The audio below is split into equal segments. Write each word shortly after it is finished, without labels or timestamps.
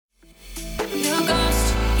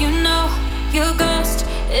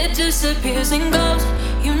disappears and goes.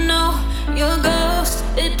 You know your ghost,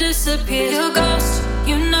 it disappears. Your ghost,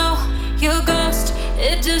 you know your ghost,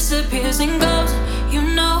 it disappears and goes. You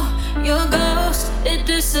know your ghost, it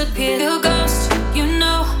disappears. Your ghost, you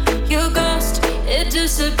know your ghost, it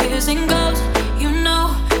disappears and goes. You know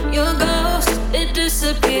your ghost, it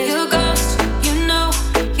disappears. Your ghost, you know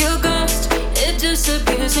your ghost, it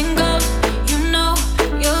disappears and goes. You know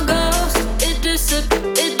your ghost, it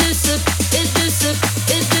disappears. It disappears. It disappears.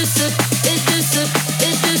 It disappears. It disappears.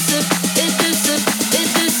 It disappears. It disappears. It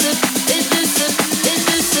disappears. It disappears. It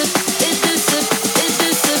disappears. It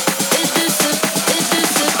disappears. It disappears. It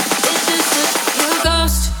disappears. It disappears. Your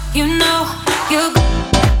ghost, you know your.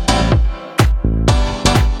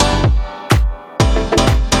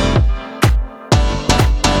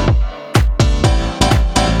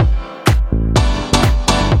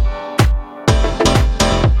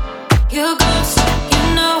 Your ghost,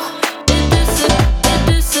 you know, it disappears. It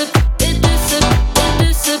disappears. It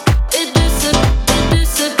disappears. It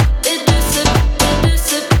disappears.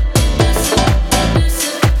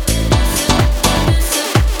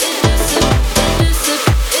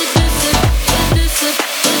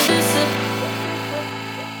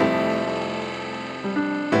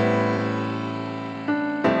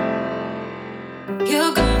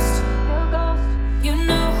 Your ghost, you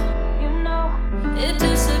know, it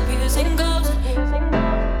disappears and goes.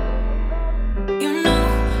 You know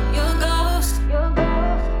your ghost,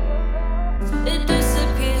 it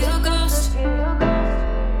disappears. Your ghost,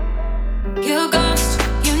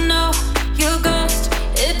 you know your ghost,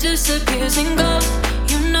 it disappears and goes.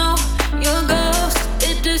 You know your ghost,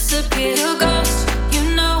 it disappears. Your ghost, you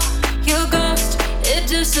know your ghost, it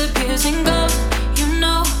disappears and goes. You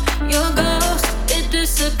know your ghost, it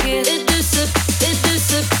disappears. It disappears. It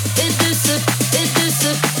disappears. It disappears. It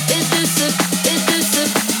disappears. It disappears. It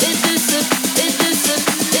disappears. It disappears. It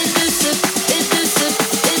disappears. It disappears. It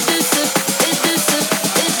disappears. It disappears.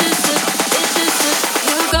 It disappears. It disappears.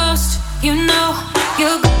 Your ghost, you know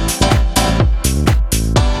your.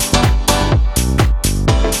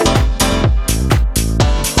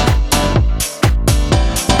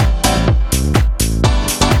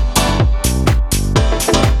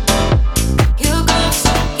 Your ghost,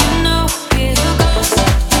 you know, your ghost,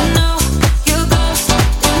 you know, your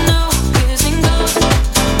ghost.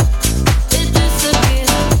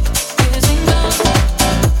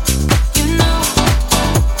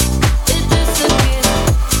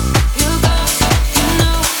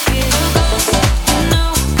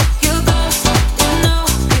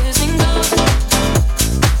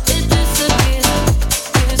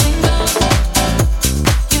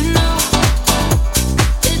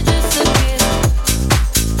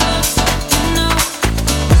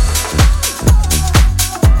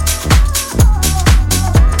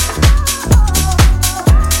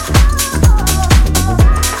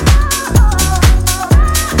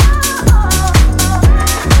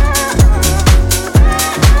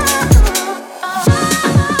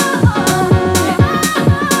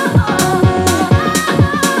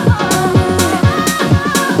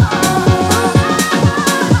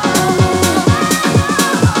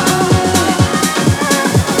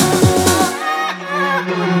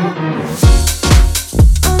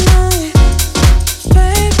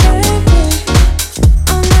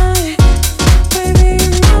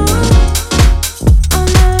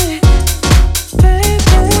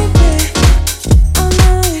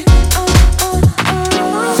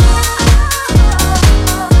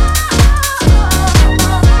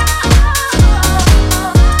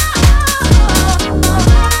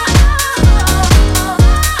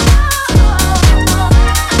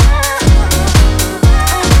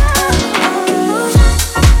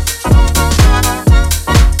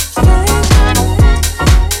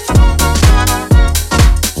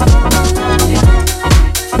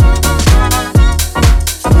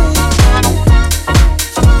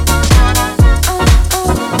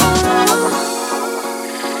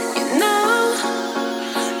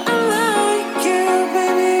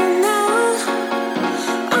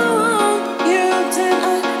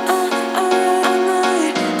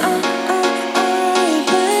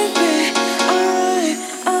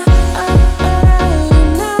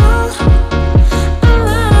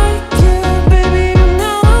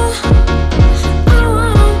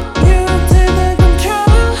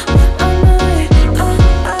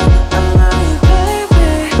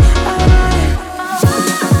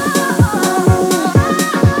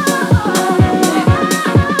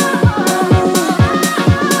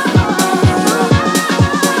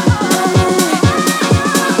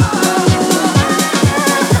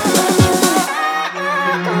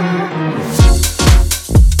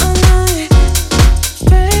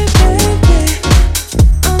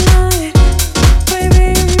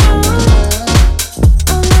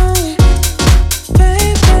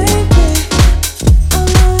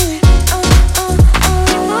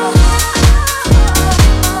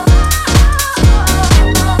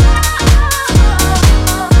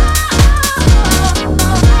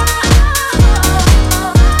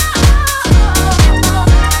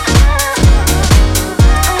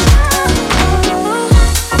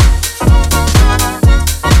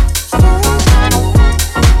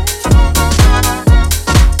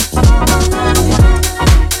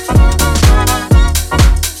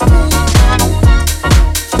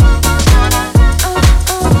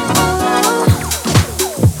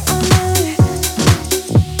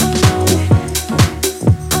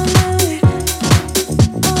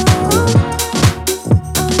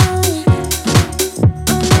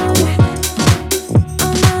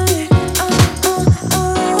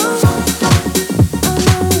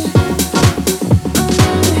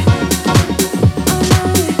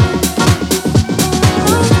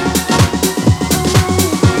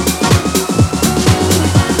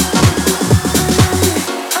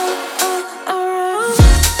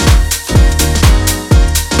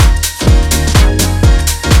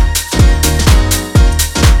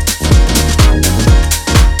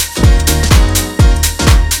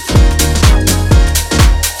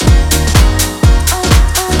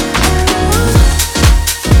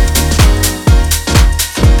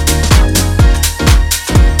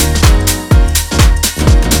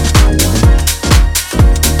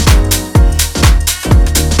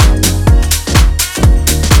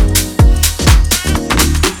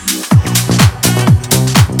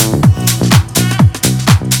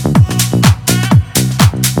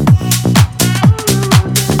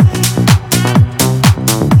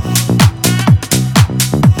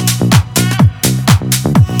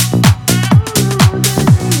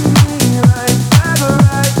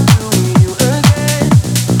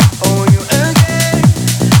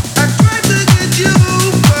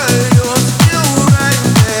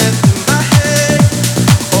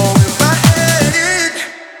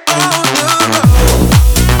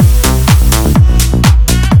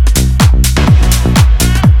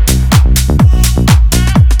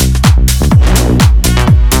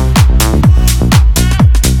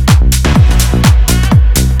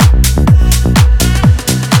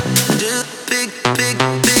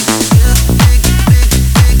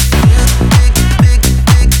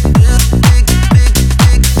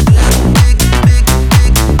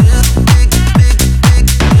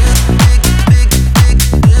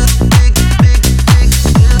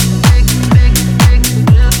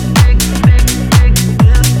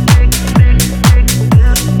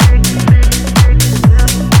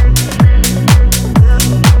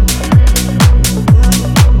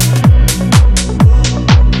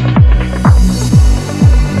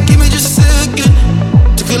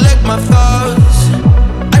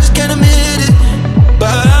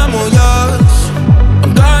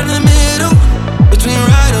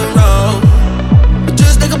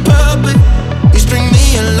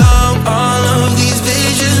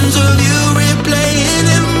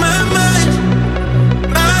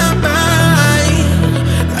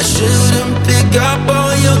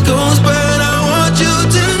 a ghost, but I want you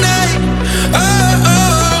tonight. Oh,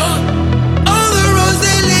 oh. All the roads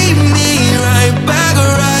they lead me right back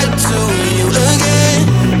right to you again.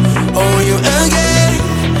 Oh, you again.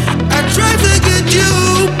 I tried to get you,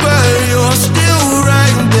 but you're still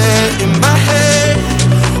right there in my head.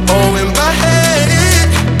 Oh, in my head.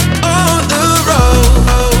 On the road.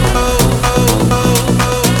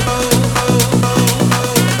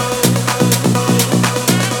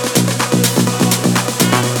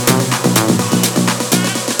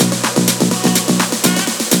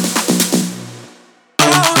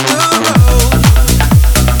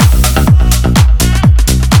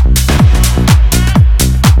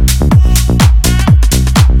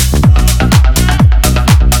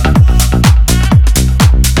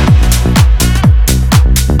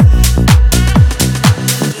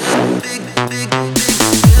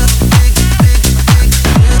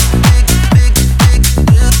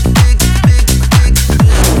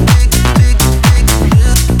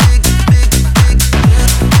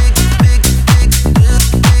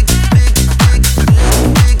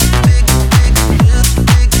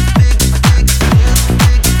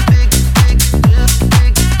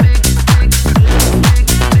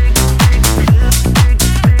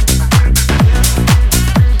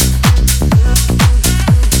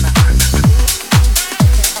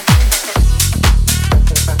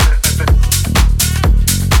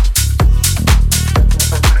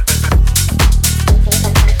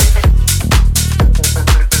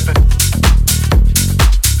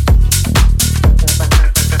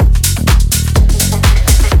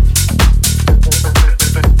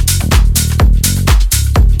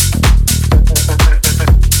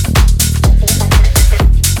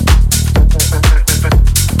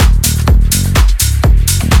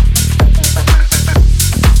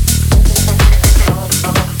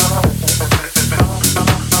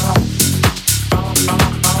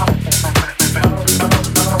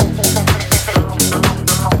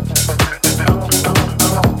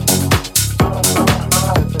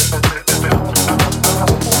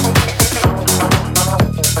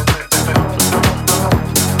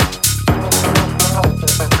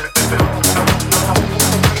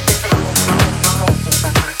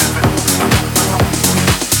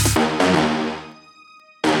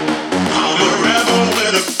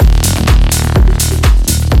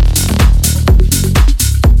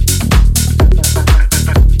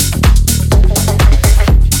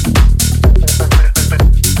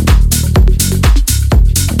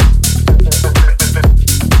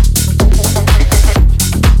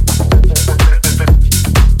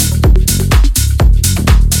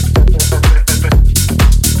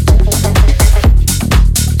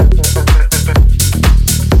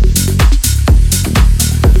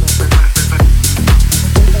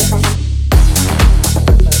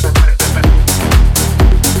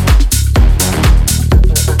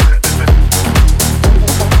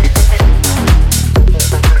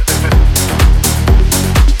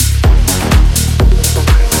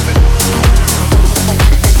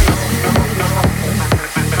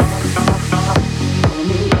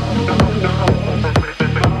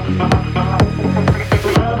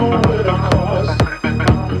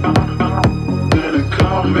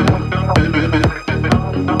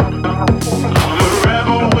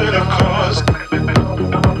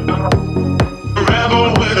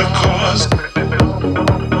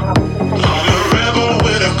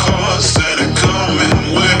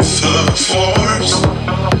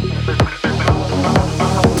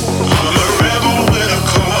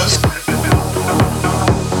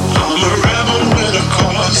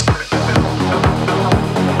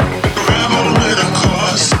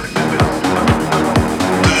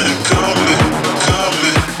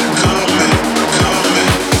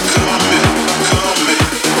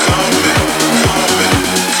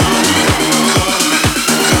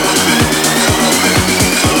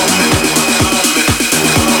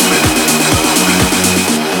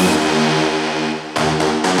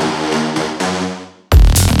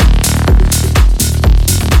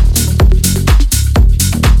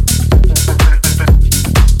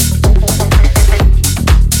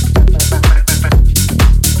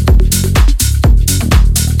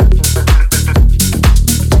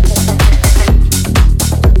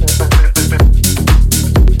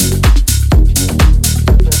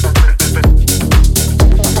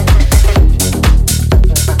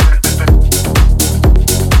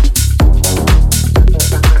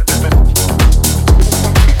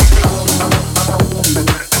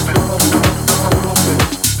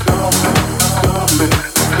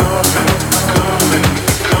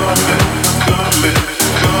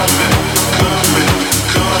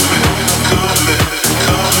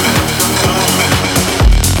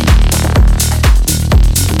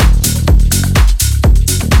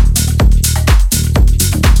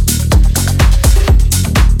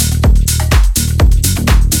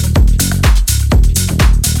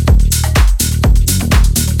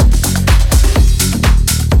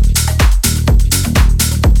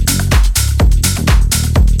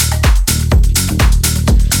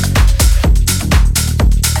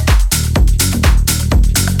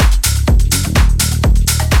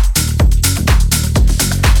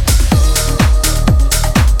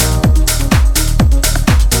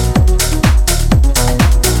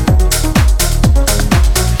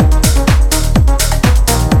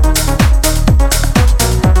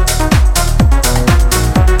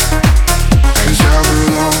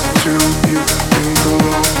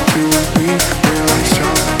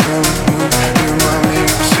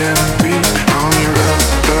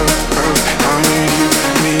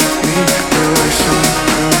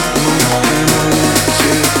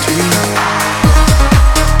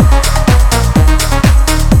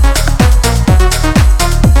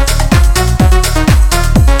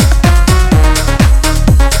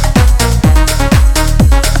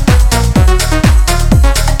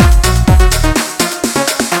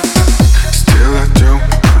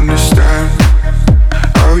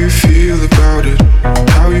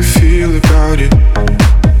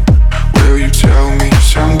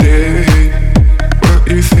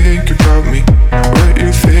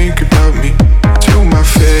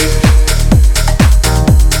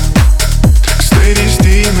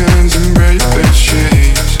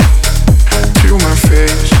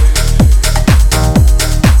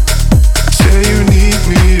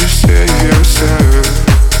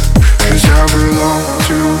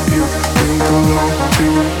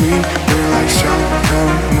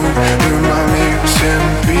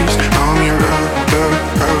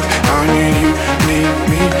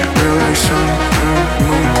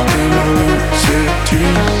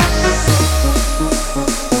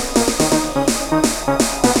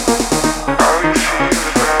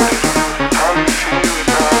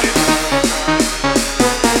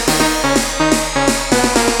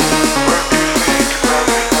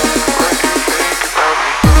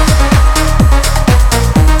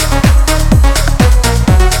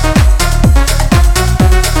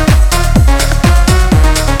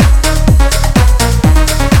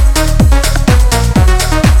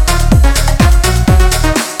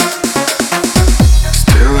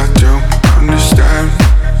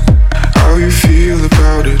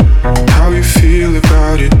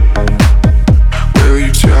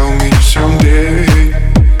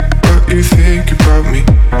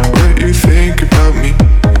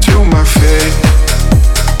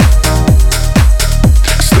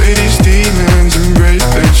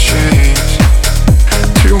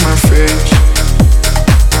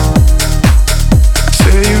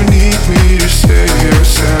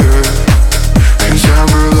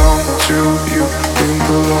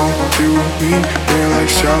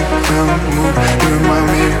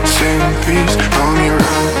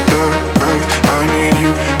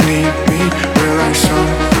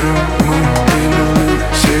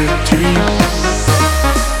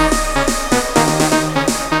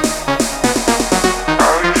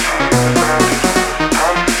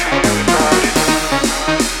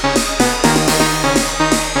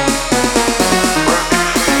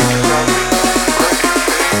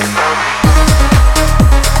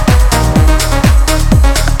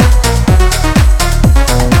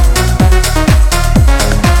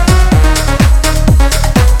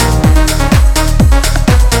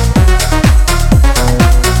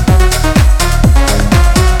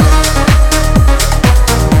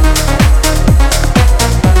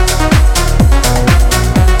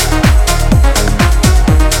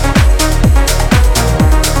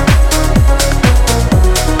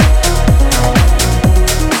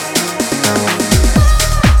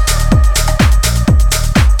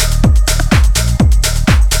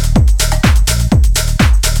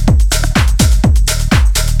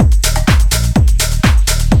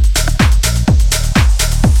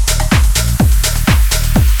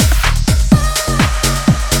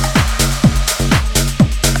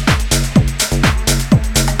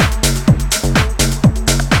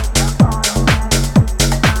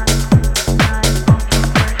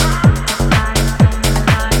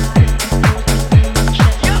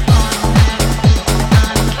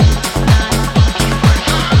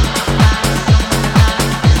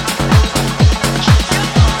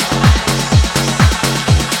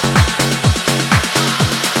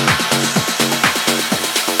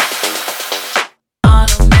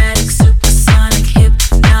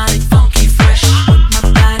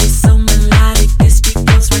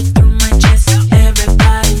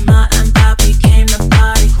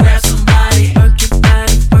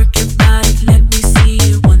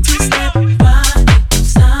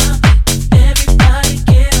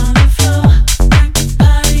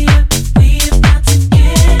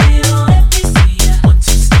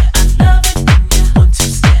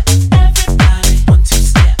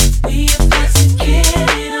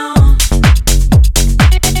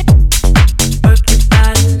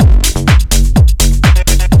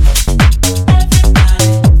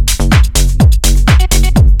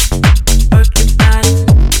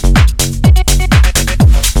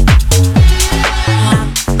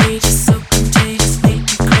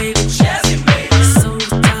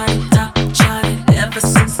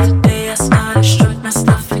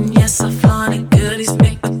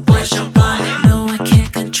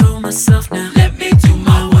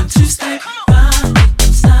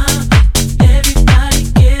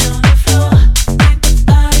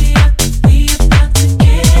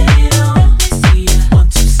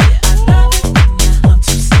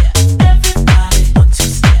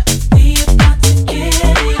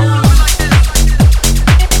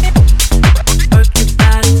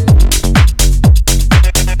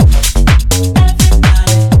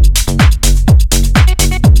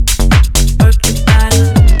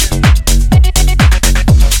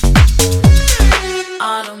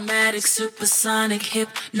 Supersonic,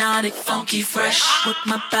 hypnotic, funky, fresh. With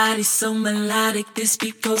my body so melodic, this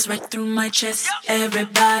beat goes right through my chest.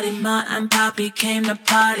 Everybody, Ma and Poppy came to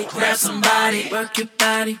party. Grab somebody, work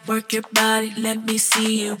your body, let me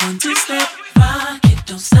see you. 1, 2 step, rock it,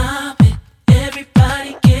 don't stop it.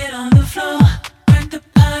 Everybody get on the floor, crank the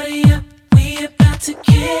party up. We about to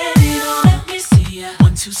get it on. Let me see ya.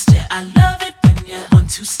 1, 2 step, I love it when ya. 1,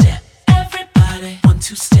 2 step, everybody. 1,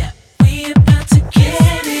 2 step. We about to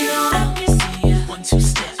get it on. Let me see ya. 1, 2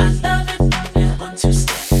 step. I love it. 1, 2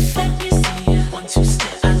 step. Let me see ya. 1, 2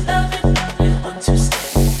 step. I love it. 1, 2 step.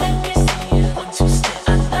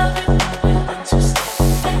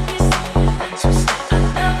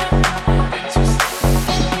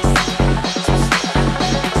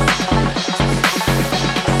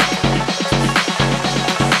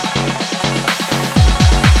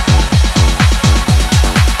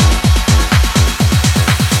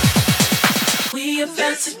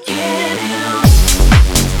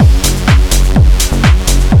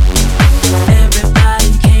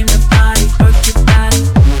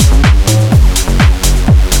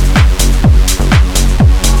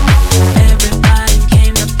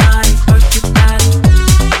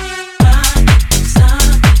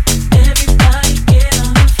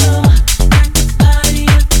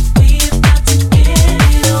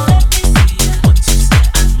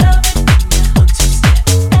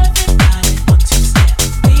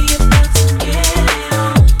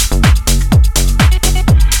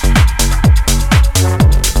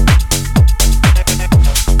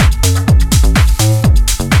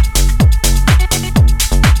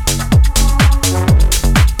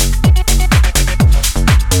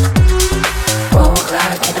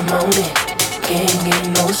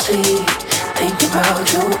 Think about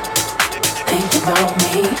you, think about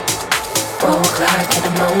me. 4 o'clock in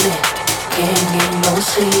the morning, can't get no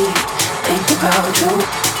sleep. Think about you,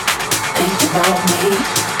 think about me.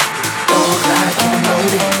 4 o'clock in the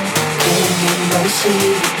morning, can't get no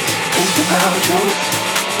sleep. Think about you,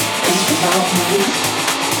 think about me.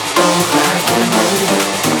 4 o'clock in the morning,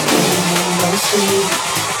 can't get no sleep.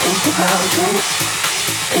 Think about you,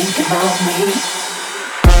 think about me.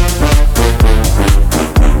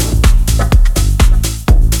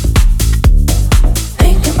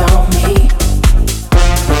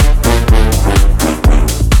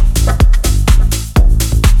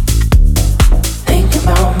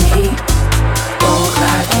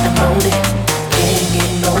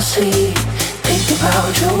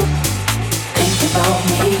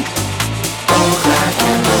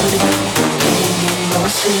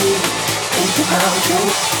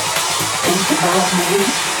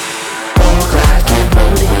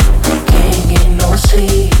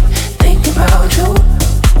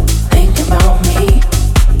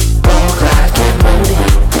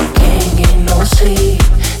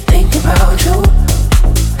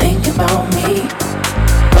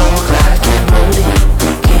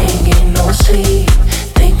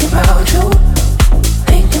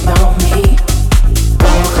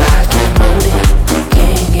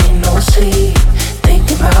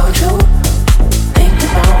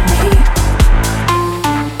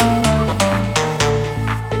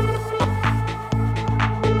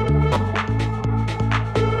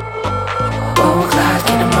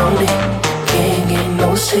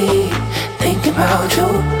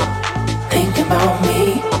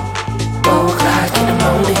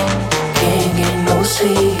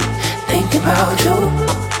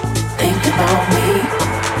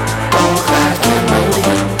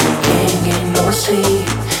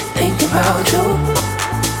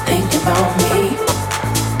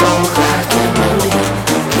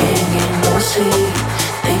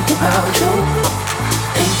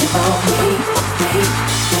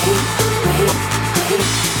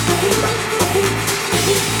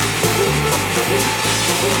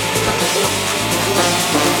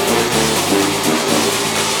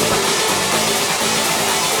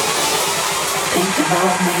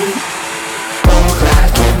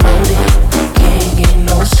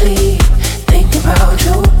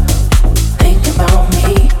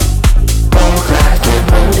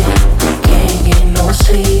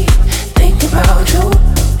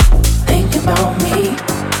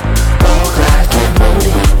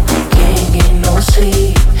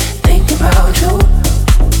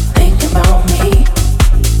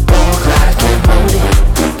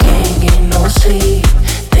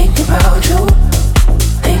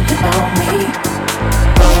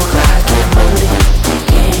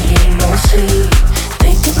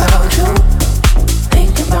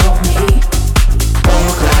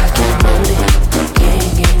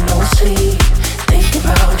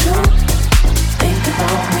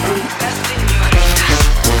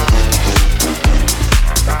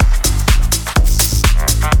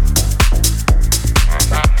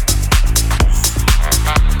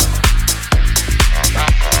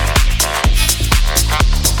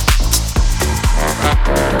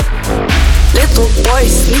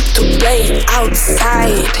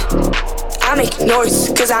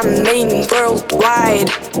 I'm main worldwide.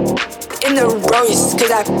 In the Royce, cause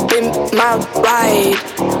I been my ride.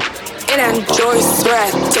 And enjoy where I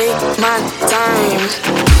take my time.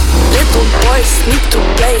 Little boys need to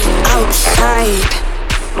play outside.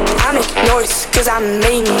 I make noise cause I'm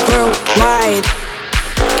main worldwide.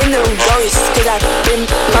 In the Royce, cause I been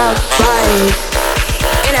my ride.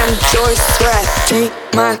 And enjoy where I take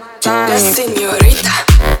my time. La señorita.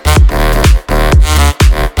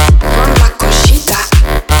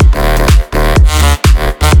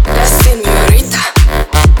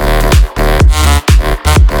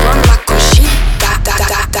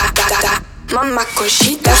 Mamma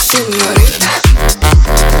cosita, señorita.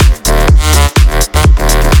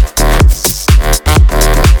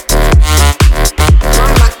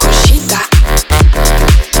 Mamma cosita.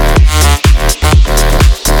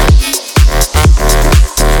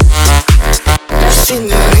 La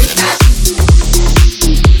señorita.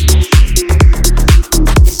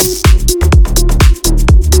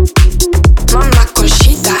 Mamma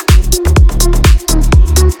cosita.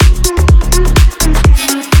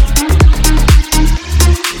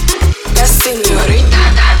 La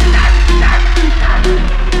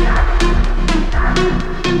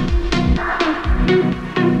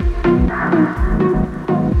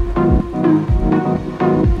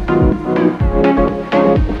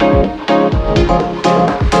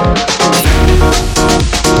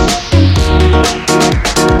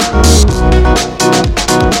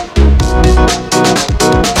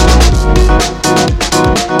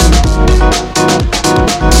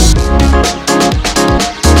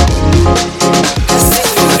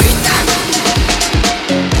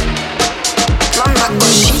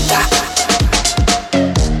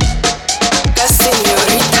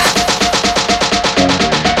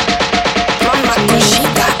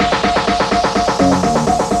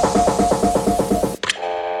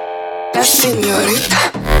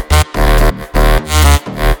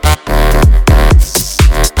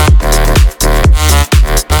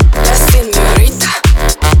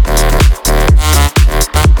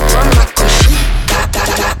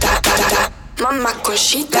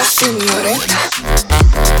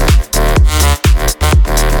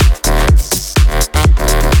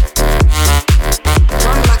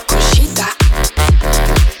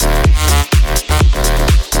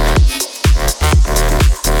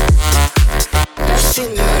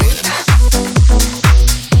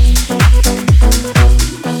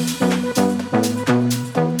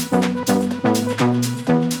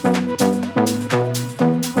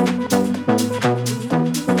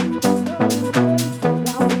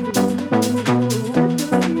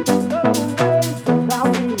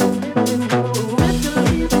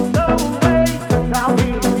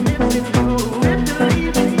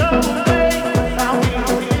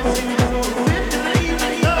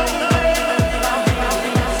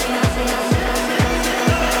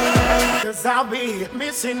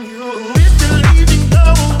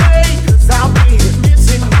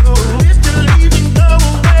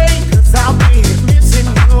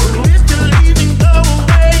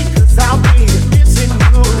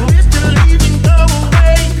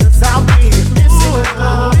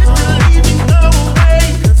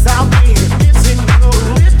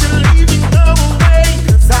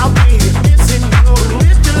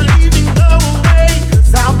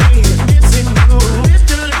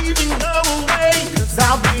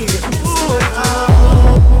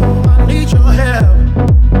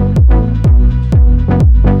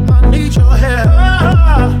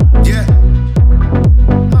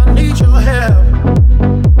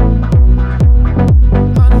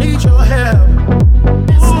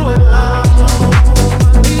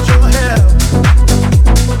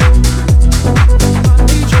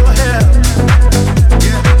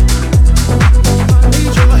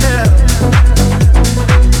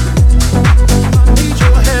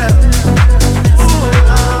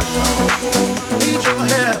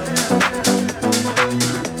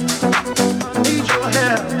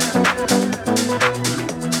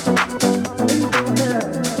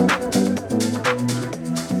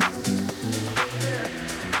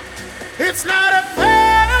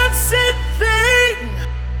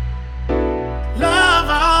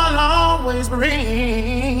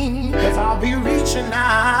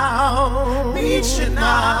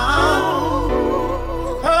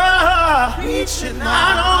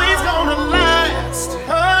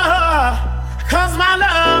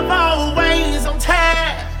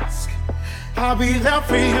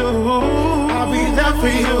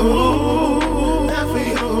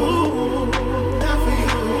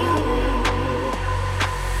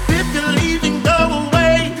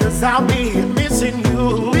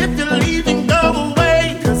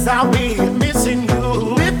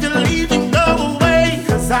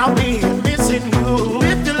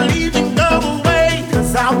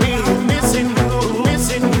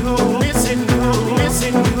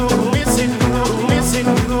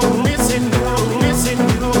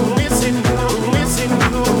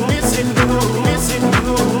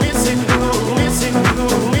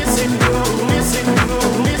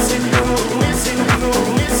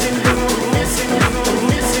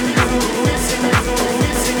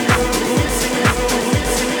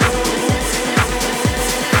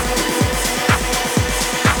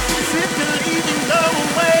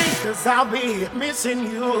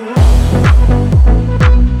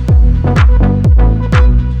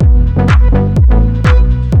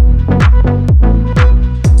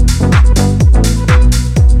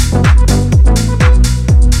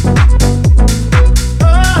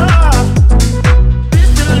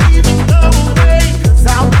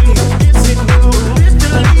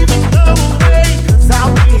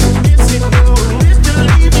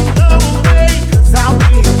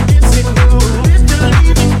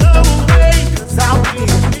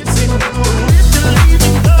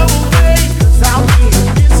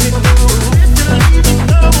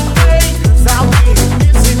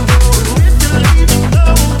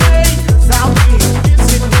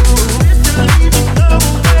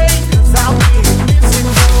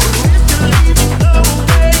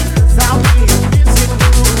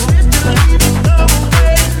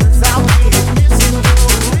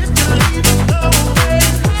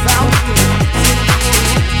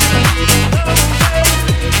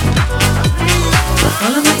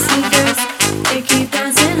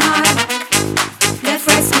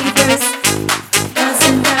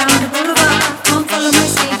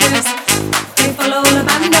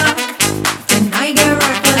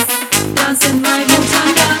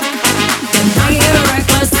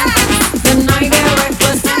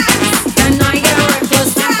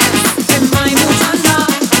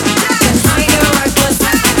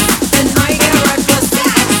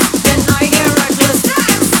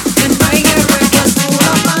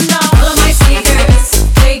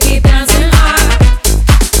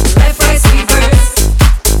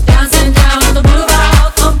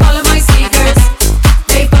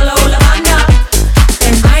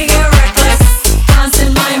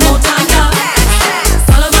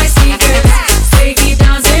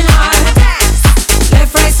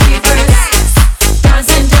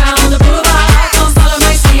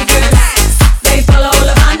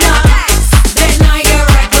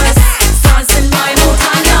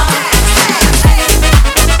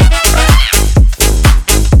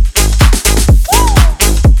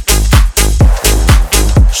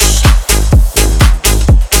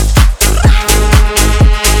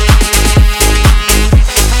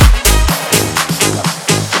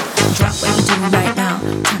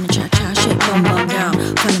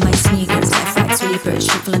sleepers,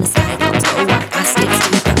 shuffling aside, I'll go right. I stick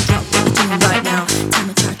sleeper, drop what you doing right now. Time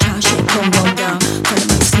to cha-cha, shake, boom, boom down. Follow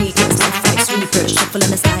my sneakers, left, right, sweepers,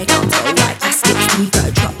 shuffling aside, I'll go right. I stick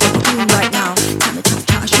sleeper, drop what you doing right now. Time to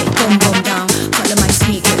cha-cha, shake, boom, boom down. Follow my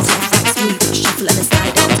sneakers, left, right, sweepers, shuffling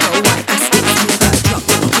aside, I'll go right. I stick sleeper, drop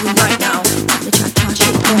what you doing right now. Time to cha-cha,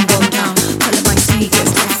 shake, boom, boom down. Follow my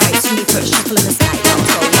sneakers, left, right, sweepers, shuffling aside, I'll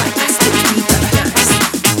go right. I stick sleeper, dance,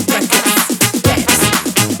 reckless, dance,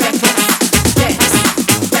 reckless, dance,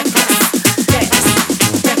 reckless, dance,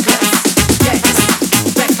 reckless, dance,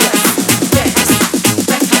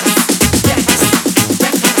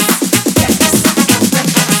 reckless, dance,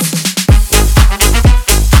 reckless,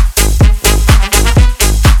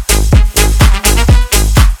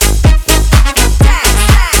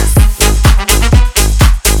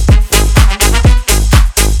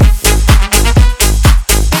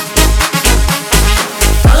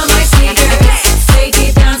 Follow my sneakers, they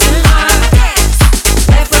keep dancing hard.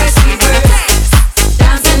 Left, right, sweepers,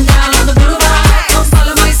 dancing down on the boulevard. Don't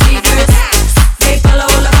follow my sneakers, they follow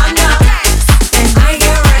La Banda, and I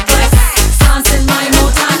get reckless, dancing my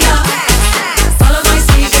Montana. Follow my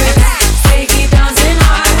sneakers, they keep dancing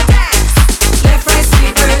hard. Left, right,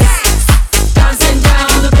 sweepers, dancing down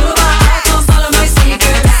on the boulevard. Don't follow my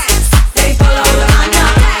sneakers, they follow La Banda,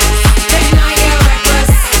 and I get reckless,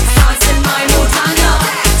 dancing my Montana.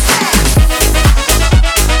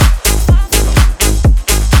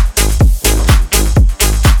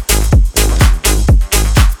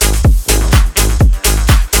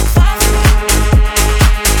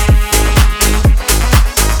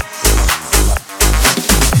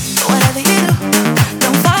 Whatever you do,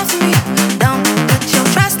 don't fall for me. Don't put your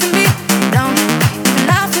trust in me. Don't even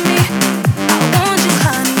lie for me. I want you,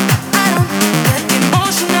 honey. I don't get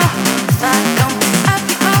emotional if I don't pick up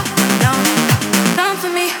your call. Don't come for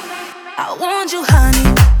me. I want you, honey.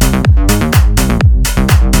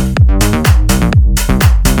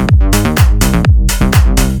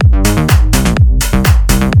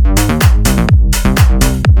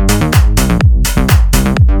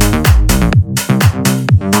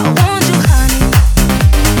 I want you, honey.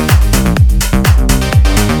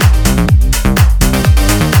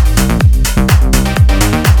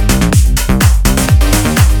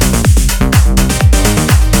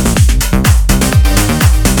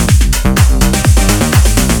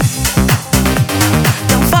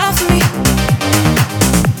 Don't fall for me.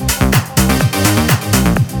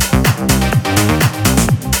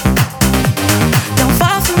 Don't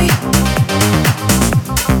fall for me.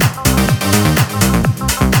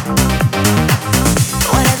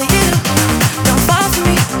 Whatever you do, don't fall for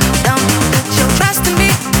me. Don't put your trust in me.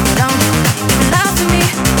 Don't even lie for me.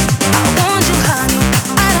 I want you, honey.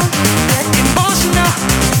 I don't get emotional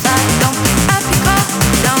if I don't pick up your call.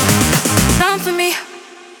 Don't come for me.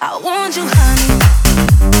 I want you, honey.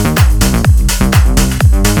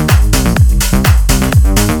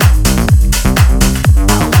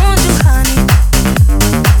 I want you, honey.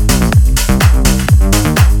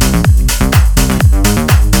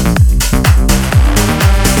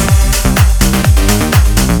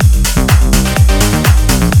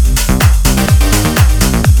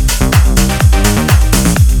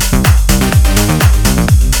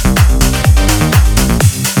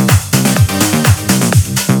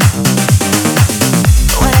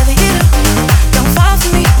 Whatever you do, don't fall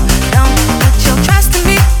for me. Don't put your trust in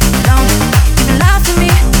me. Don't even lie for me.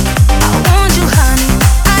 I want you, honey.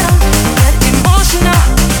 I don't get emotional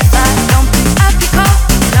if I don't pick up your call.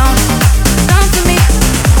 Don't come for me.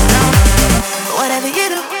 No. Whatever you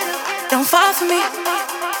do, don't fall for me.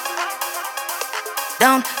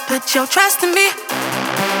 Don't put your trust in me.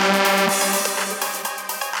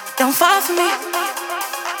 Don't fall for me.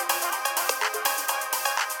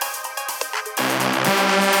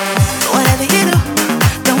 Whatever you do,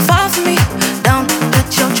 don't fall for me. Don't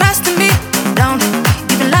put your trust in me. Don't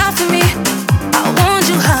even lie for me. I want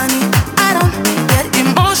you, honey. I don't get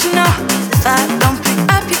emotional if I don't pick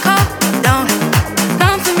up your call. Don't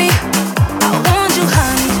come for me. I want you,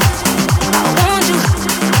 honey. I want you.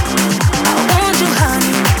 I want you,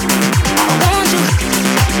 honey. I want you.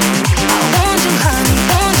 I want you, honey.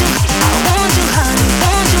 Want you. I want you, honey.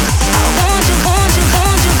 Want you. I want you. Want you.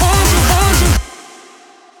 Want you. Want you. Want you.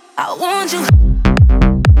 I want you.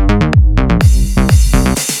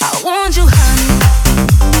 I want you, honey.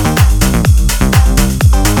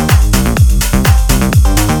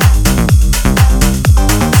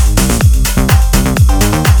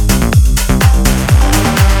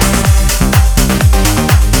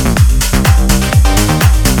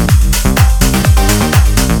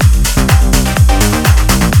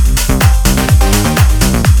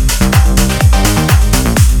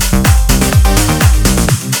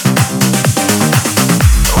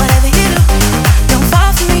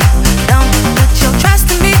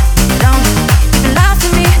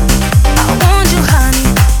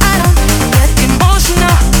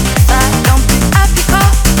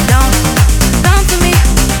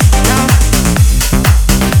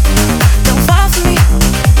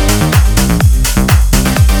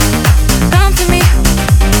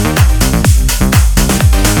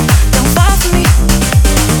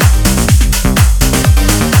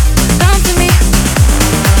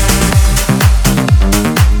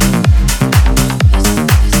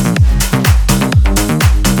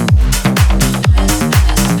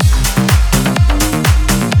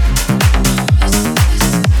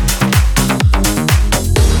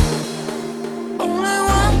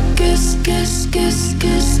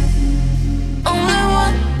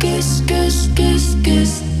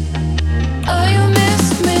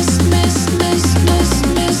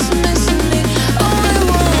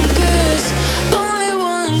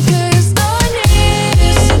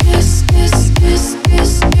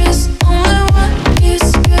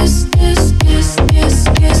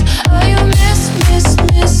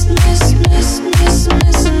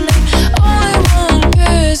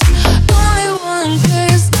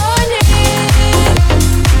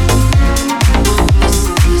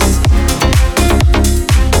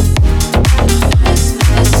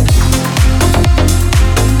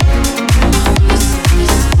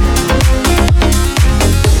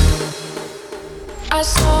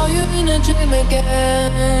 dream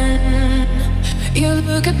again. You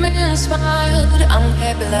look at me and smiled. I'm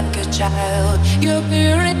happy like a child. You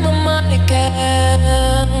appear in my mind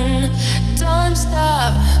again. Time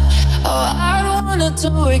stop. Oh, I don't want it to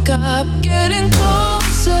wake up. Getting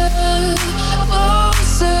closer,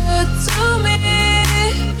 closer to me,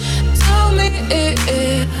 to me.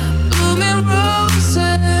 Blooming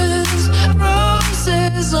roses,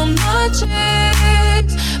 roses on my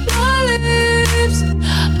cheeks, my lips.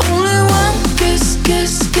 Only one kiss,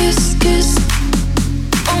 kiss, kiss, kiss.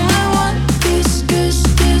 Only one kiss, kiss,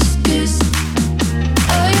 kiss, kiss.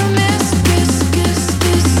 Oh, you miss kiss, kiss,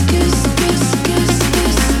 kiss, kiss, kiss, kiss,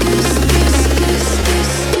 kiss, kiss, kiss, kiss,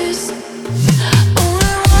 kiss, kiss.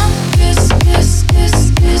 Only one kiss, kiss, kiss,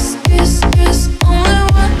 kiss, kiss, kiss. Only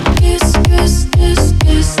one kiss, kiss, kiss,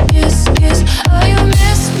 kiss, kiss, kiss. Oh, you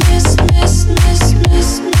miss, miss, miss, miss, miss,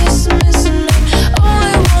 miss, miss me.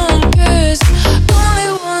 Only one kiss, only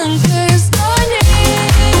one kiss. I need.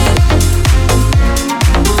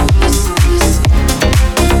 Kiss, kiss.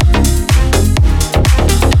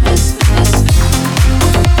 Kiss, kiss.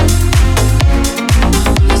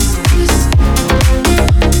 Kiss, kiss.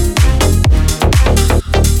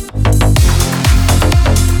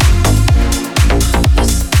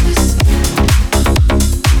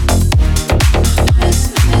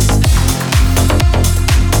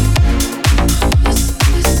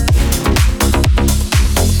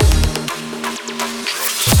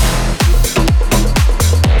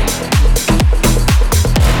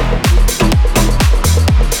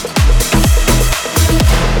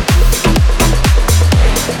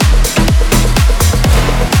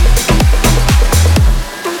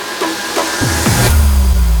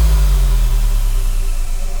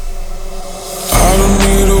 I don't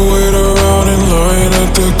need to wait around in line at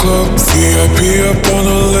the club. VIP up on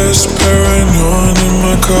the list, paranoid in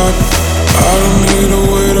my cup. I don't need to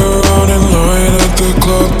wait around in line at the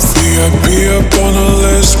club. VIP up on the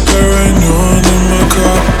list, paranoid in my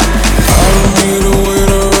cup. I don't need to wait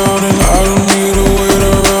around and I don't need to wait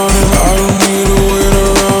around and I don't need to wait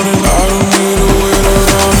around and I don't need to wait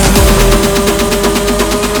around and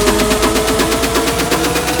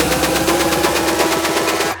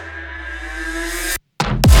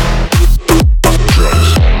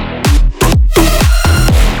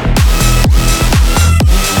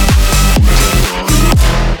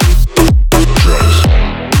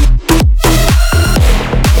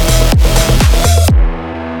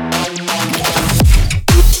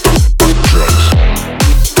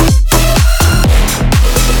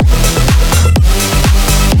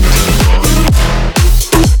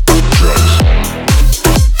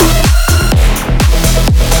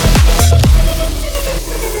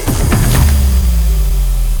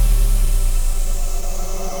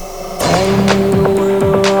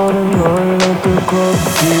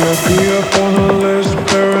VIP up on the list,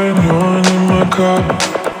 paranoid in my cup.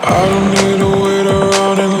 I don't need to wait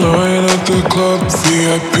around in line at the club.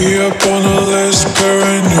 VIP up on the list,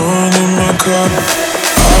 paranoid in my cup.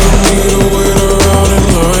 I don't need to wait around in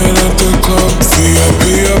line at the club. VIP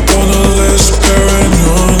up on the list,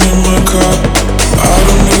 paranoid in my cup. I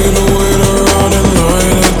don't need to wait around in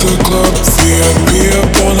line at the club. VIP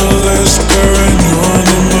up on the list, paranoid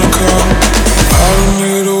in my cup. I don't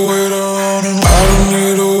need to wait around and I don't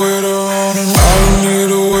need to wait around and I don't need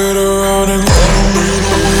to wait around and I don't need to wait around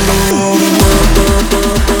and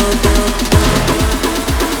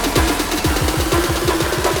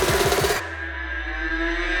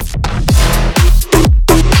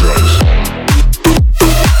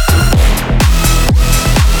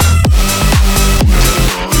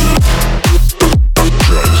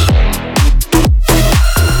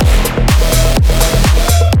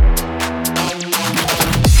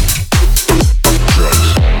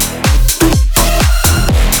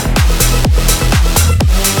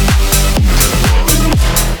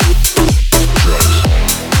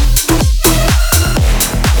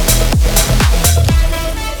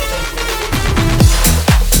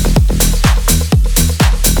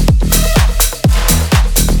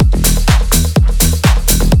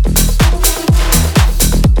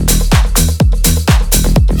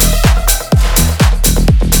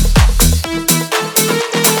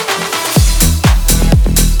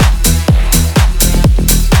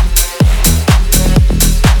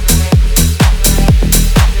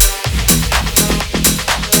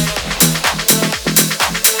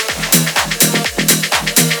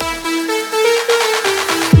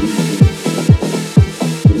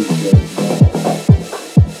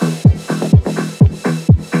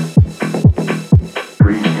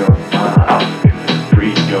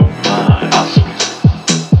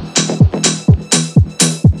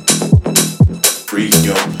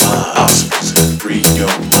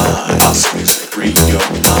house music, free your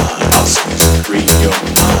mind, house music, free your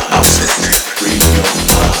mind, house music, free your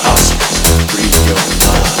mind, house music, free your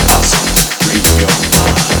mind, house music, free your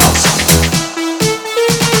mind, house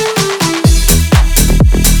music.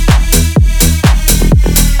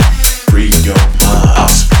 Free your mind,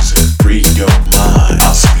 house music, free your mind,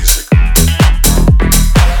 house music.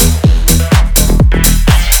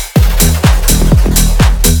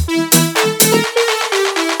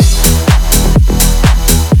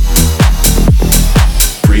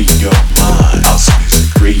 Free your mind, house music,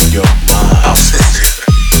 free your mind, house music.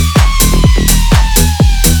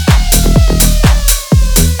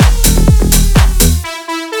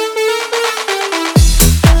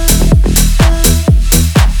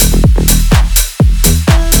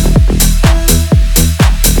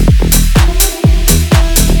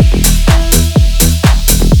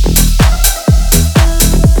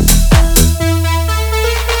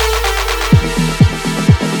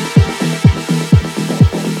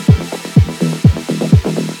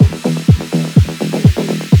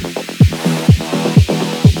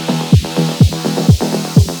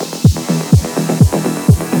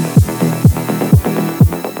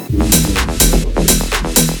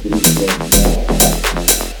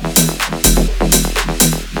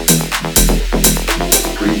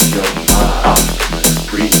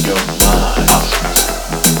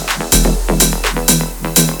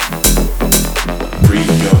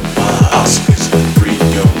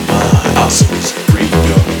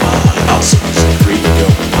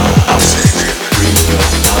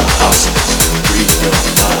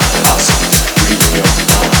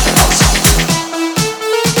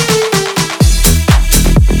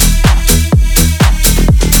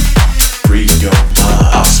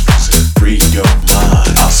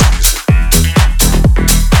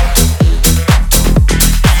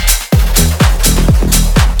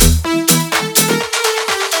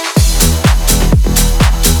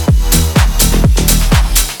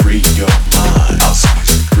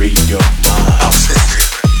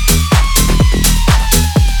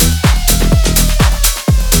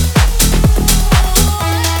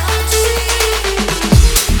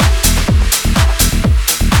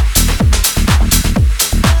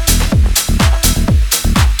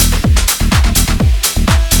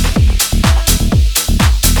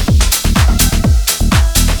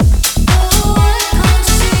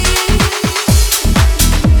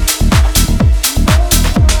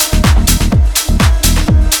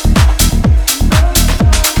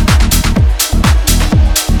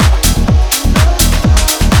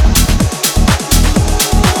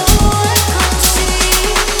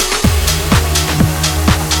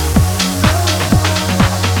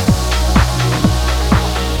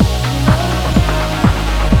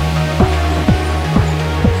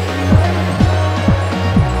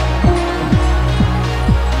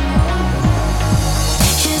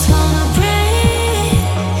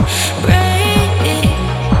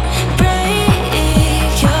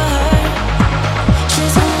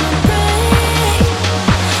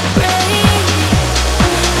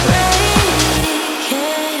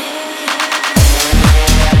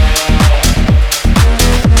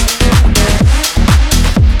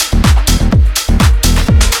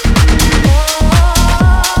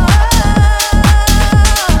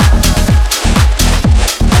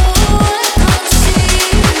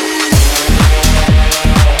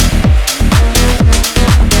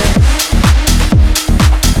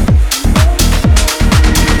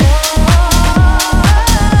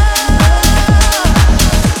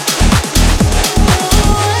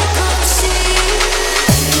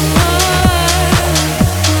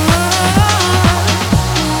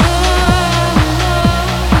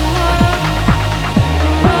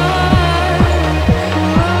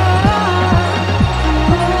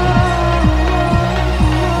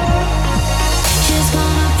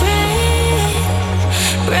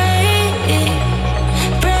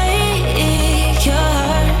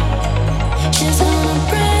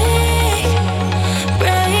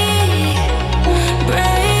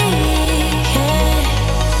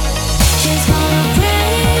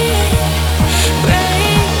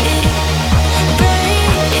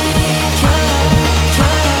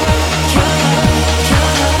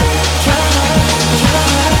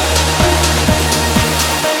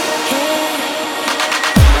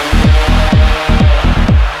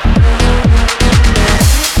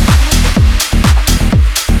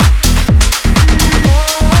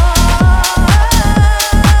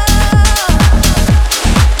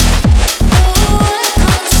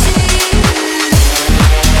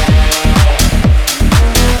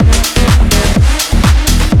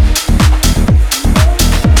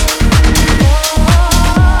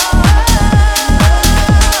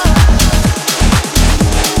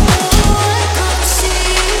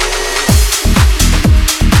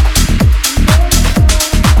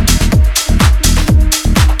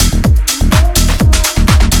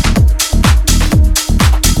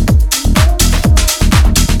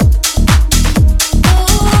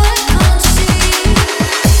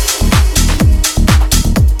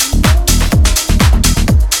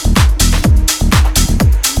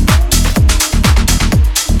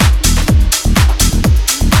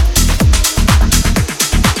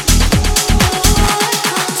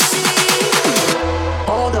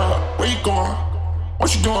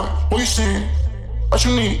 What you doing? What you saying? What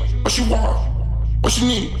you need? What you want? What you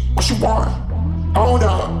need? What you want? Hold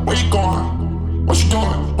up, where you going? What you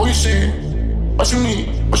doing? What you saying? What you need?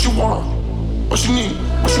 What you want? What you need?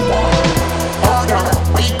 What you want? Hold up,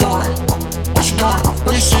 where you going? What you doing?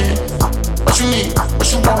 What you saying? What you need?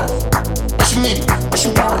 What you want? What you need? What you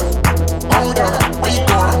want? Hold up, where you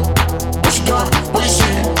going? What you doing? What you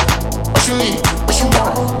saying? What you need? What you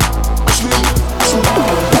want? What you need? What you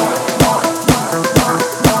want?